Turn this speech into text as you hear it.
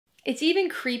It's even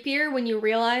creepier when you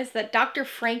realize that Dr.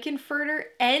 Frankenfurter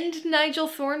and Nigel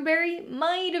Thornberry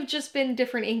might have just been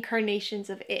different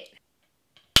incarnations of it.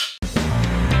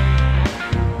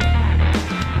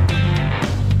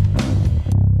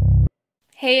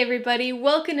 Hey everybody,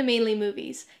 welcome to Mainely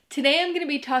Movies. Today I'm going to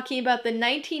be talking about the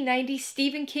 1990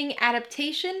 Stephen King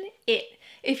adaptation, It.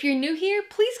 If you're new here,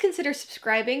 please consider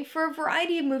subscribing for a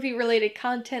variety of movie-related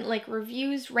content like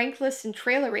reviews, rank lists, and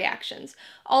trailer reactions.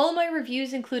 All of my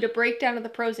reviews include a breakdown of the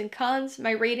pros and cons,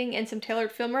 my rating, and some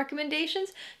tailored film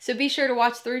recommendations, so be sure to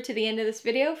watch through to the end of this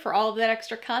video for all of that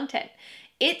extra content.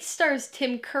 It stars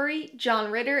Tim Curry,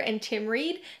 John Ritter, and Tim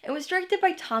Reid, and was directed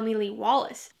by Tommy Lee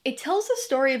Wallace. It tells the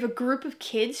story of a group of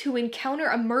kids who encounter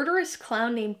a murderous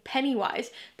clown named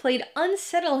Pennywise, played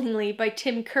unsettlingly by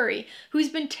Tim Curry, who's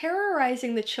been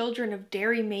terrorizing the children of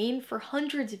Derry, Maine for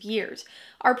hundreds of years.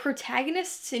 Our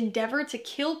protagonists endeavor to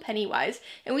kill Pennywise,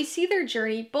 and we see their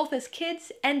journey both as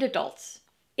kids and adults.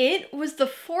 It was the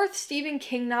fourth Stephen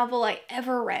King novel I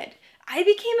ever read. I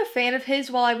became a fan of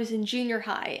his while I was in junior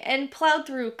high and plowed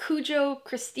through Cujo,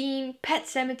 Christine, Pet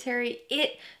Sematary,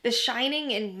 It, The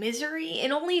Shining, and Misery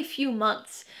in only a few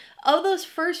months. Of those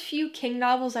first few King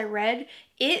novels I read,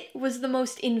 It was the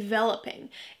most enveloping.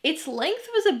 Its length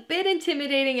was a bit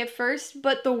intimidating at first,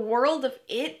 but the world of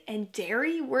It and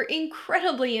Derry were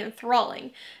incredibly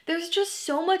enthralling. There's just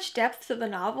so much depth to the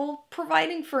novel,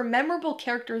 providing for memorable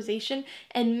characterization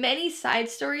and many side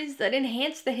stories that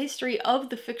enhance the history of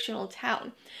the fictional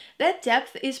town. That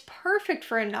depth is perfect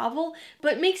for a novel,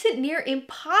 but makes it near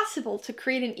impossible to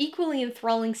create an equally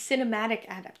enthralling cinematic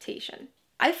adaptation.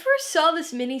 I first saw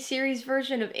this miniseries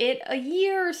version of It a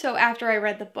year or so after I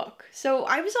read the book, so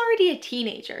I was already a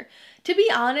teenager. To be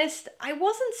honest, I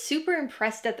wasn't super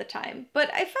impressed at the time,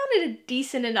 but I found it a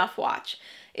decent enough watch.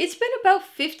 It's been about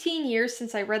 15 years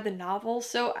since I read the novel,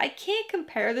 so I can't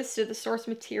compare this to the source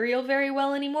material very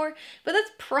well anymore, but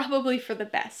that's probably for the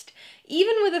best.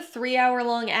 Even with a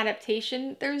 3-hour-long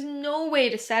adaptation, there's no way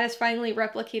to satisfyingly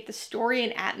replicate the story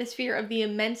and atmosphere of the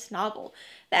immense novel.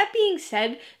 That being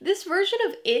said, this version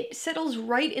of It settles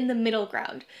right in the middle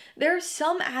ground. There are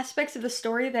some aspects of the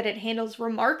story that it handles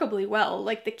remarkably well,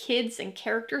 like the kids and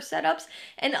character setups,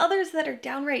 and others that are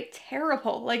downright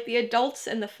terrible, like the adults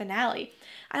and the finale.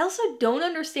 I also don't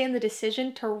understand the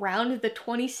decision to round the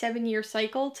 27-year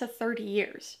cycle to 30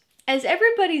 years. As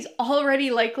everybody's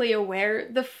already likely aware,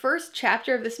 the first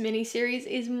chapter of this miniseries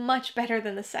is much better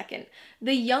than the second.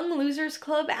 The Young Losers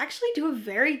Club actually do a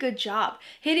very good job,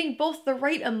 hitting both the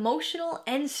right emotional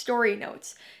and story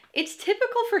notes. It's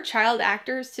typical for child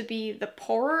actors to be the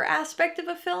poorer aspect of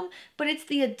a film, but it's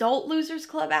the adult Losers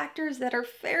Club actors that are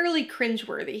fairly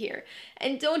cringeworthy here.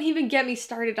 And don't even get me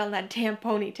started on that damn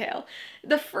ponytail.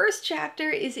 The first chapter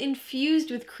is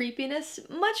infused with creepiness,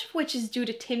 much of which is due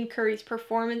to Tim Curry's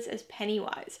performance as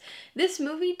Pennywise. This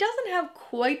movie doesn't have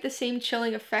quite the same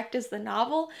chilling effect as the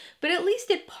novel, but at least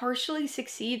it partially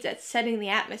succeeds at setting the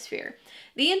atmosphere.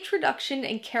 The introduction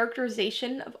and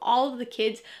characterization of all of the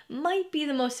kids might be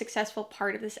the most successful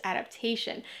part of this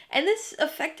adaptation, and this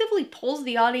effectively pulls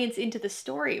the audience into the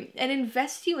story and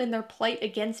invests you in their plight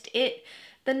against it.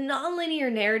 The non-linear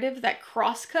narrative that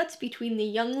crosscuts between the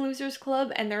Young Losers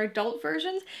Club and their adult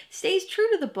versions stays true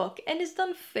to the book and is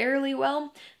done fairly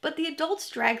well, but the adults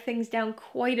drag things down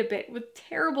quite a bit with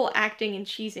terrible acting and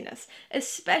cheesiness,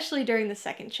 especially during the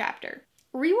second chapter.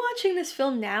 Rewatching this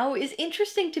film now is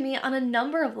interesting to me on a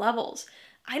number of levels.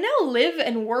 I now live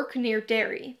and work near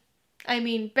Derry. I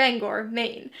mean Bangor,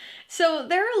 Maine. So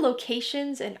there are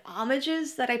locations and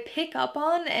homages that I pick up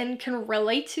on and can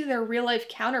relate to their real-life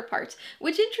counterparts,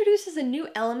 which introduces a new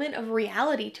element of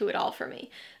reality to it all for me.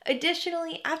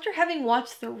 Additionally, after having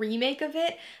watched the remake of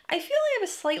it, I feel I have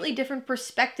a slightly different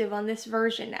perspective on this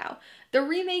version now. The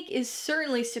remake is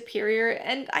certainly superior,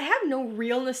 and I have no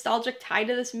real nostalgic tie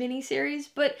to this miniseries,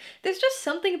 but there's just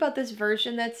something about this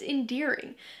version that's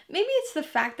endearing. Maybe it's the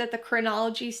fact that the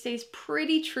chronology stays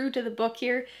pretty true to the book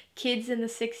here, kids in the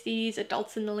 60s,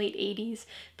 adults in the late 80s,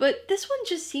 but this one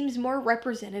just seems more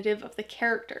representative of the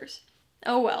characters.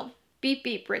 Oh well, beep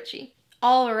beep Richie.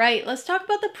 Alright, let's talk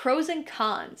about the pros and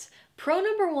cons. Pro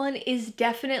number one is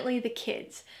definitely the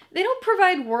kids. They don't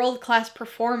provide world-class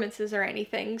performances or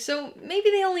anything, so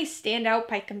maybe they only stand out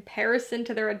by comparison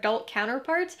to their adult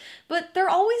counterparts, but they're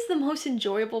always the most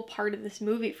enjoyable part of this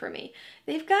movie for me.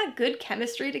 They've got good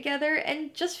chemistry together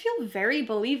and just feel very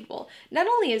believable, not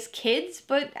only as kids,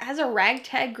 but as a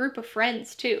ragtag group of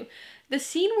friends too. The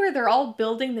scene where they're all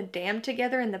building the dam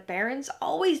together in the Barrens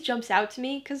always jumps out to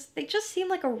me because they just seem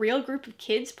like a real group of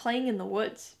kids playing in the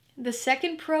woods. The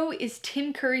second pro is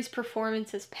Tim Curry's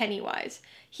performance as Pennywise.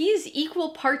 He is equal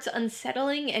parts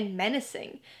unsettling and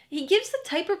menacing. He gives the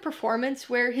type of performance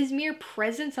where his mere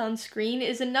presence on screen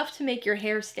is enough to make your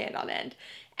hair stand on end.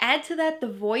 Add to that the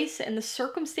voice and the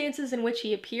circumstances in which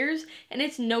he appears, and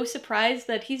it's no surprise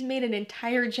that he's made an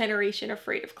entire generation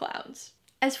afraid of clowns.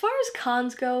 As far as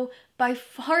cons go, by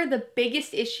far the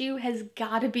biggest issue has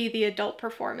gotta be the adult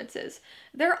performances.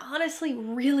 They're honestly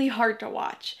really hard to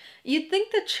watch. You'd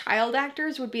think the child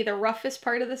actors would be the roughest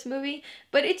part of this movie,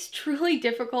 but it's truly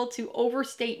difficult to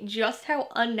overstate just how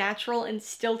unnatural and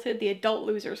stilted the Adult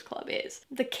Losers Club is.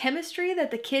 The chemistry that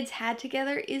the kids had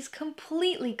together is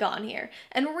completely gone here,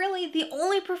 and really the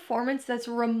only performance that's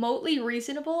remotely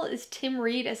reasonable is Tim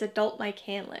Reid as adult Mike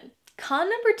Hanlon. Con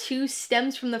number 2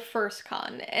 stems from the first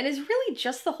con, and is really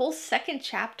just the whole second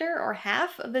chapter or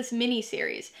half of this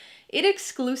mini-series. It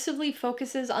exclusively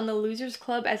focuses on the Losers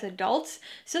Club as adults,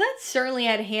 so that's certainly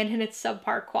at hand in its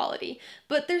subpar quality,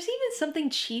 but there's even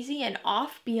something cheesy and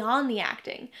off beyond the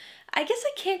acting. I guess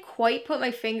I can't quite put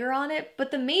my finger on it, but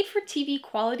the made-for-TV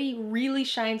quality really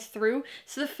shines through,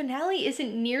 so the finale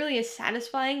isn't nearly as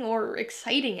satisfying or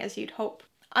exciting as you'd hope.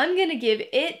 I'm gonna give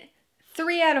it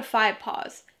 3 out of 5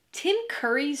 paws. Tim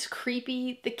Curry's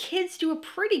creepy, the kids do a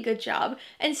pretty good job,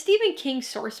 and Stephen King's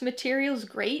source material's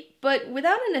great, but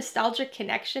without a nostalgic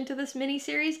connection to this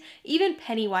miniseries, even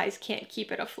Pennywise can't keep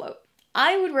it afloat.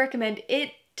 I would recommend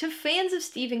it to fans of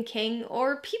Stephen King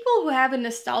or people who have a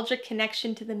nostalgic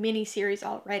connection to the miniseries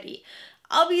already.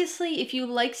 Obviously, if you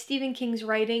like Stephen King's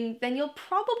writing, then you'll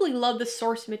probably love the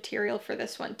source material for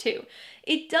this one too.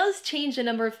 It does change a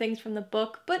number of things from the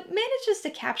book, but manages to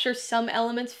capture some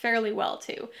elements fairly well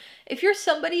too. If you're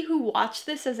somebody who watched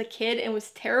this as a kid and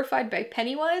was terrified by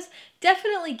Pennywise,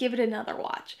 definitely give it another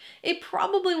watch. It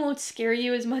probably won't scare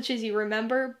you as much as you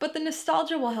remember, but the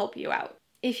nostalgia will help you out.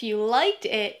 If you liked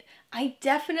it, I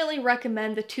definitely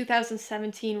recommend the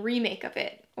 2017 remake of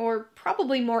it, or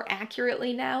probably more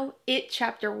accurately now, It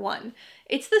Chapter 1.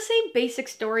 It's the same basic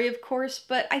story, of course,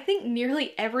 but I think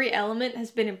nearly every element has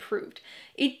been improved.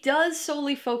 It does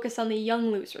solely focus on the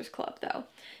Young Losers Club, though.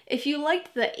 If you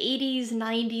liked the 80s,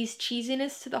 90s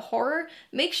cheesiness to the horror,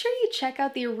 make sure you check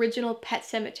out the original Pet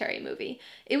Sematary movie.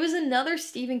 It was another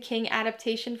Stephen King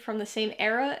adaptation from the same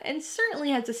era, and certainly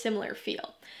has a similar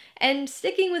feel. And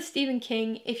sticking with Stephen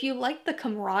King, if you like the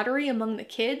camaraderie among the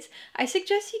kids, I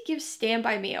suggest you give Stand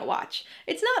By Me a watch.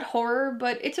 It's not horror,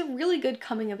 but it's a really good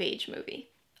coming-of-age movie.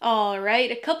 Alright,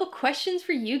 a couple questions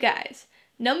for you guys.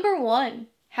 Number 1,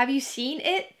 have you seen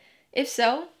It? If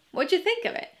so, what'd you think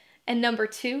of it? And number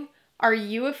 2, are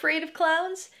you afraid of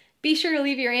clowns? Be sure to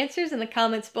leave your answers in the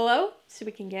comments below so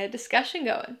we can get a discussion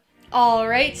going.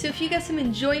 Alright, so if you got some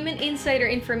enjoyment, insight, or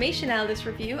information out of this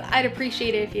review, I'd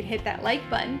appreciate it if you'd hit that like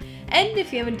button. And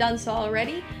if you haven't done so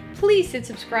already, please hit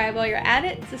subscribe while you're at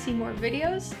it to see more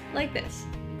videos like this.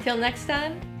 Till next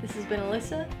time, this has been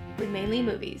Alyssa with Mainly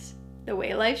Movies, the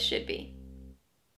way life should be.